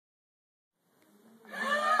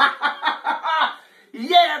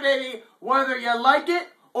right, baby. Whether you like it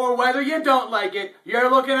or whether you don't like it, you're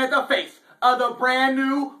looking at the face of the brand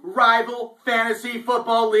new rival Fantasy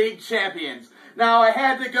Football League champions. Now, I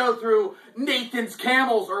had to go through Nathan's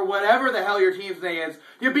Camels or whatever the hell your team's name is.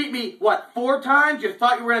 You beat me, what, 4 times? You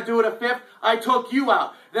thought you were going to do it a 5th? I took you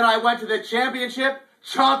out. Then I went to the championship.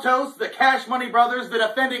 Chontos, the Cash Money Brothers, the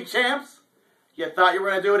defending champs. You thought you were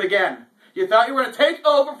going to do it again. You thought you were going to take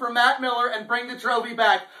over from Matt Miller and bring the trophy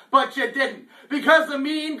back, but you didn't. Because the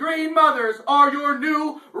Mean Green Mothers are your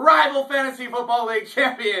new rival Fantasy Football League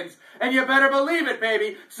champions. And you better believe it,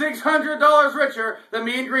 baby. $600 richer, the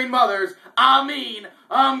Mean Green Mothers. I'm mean,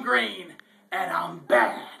 I'm green, and I'm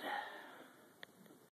bad.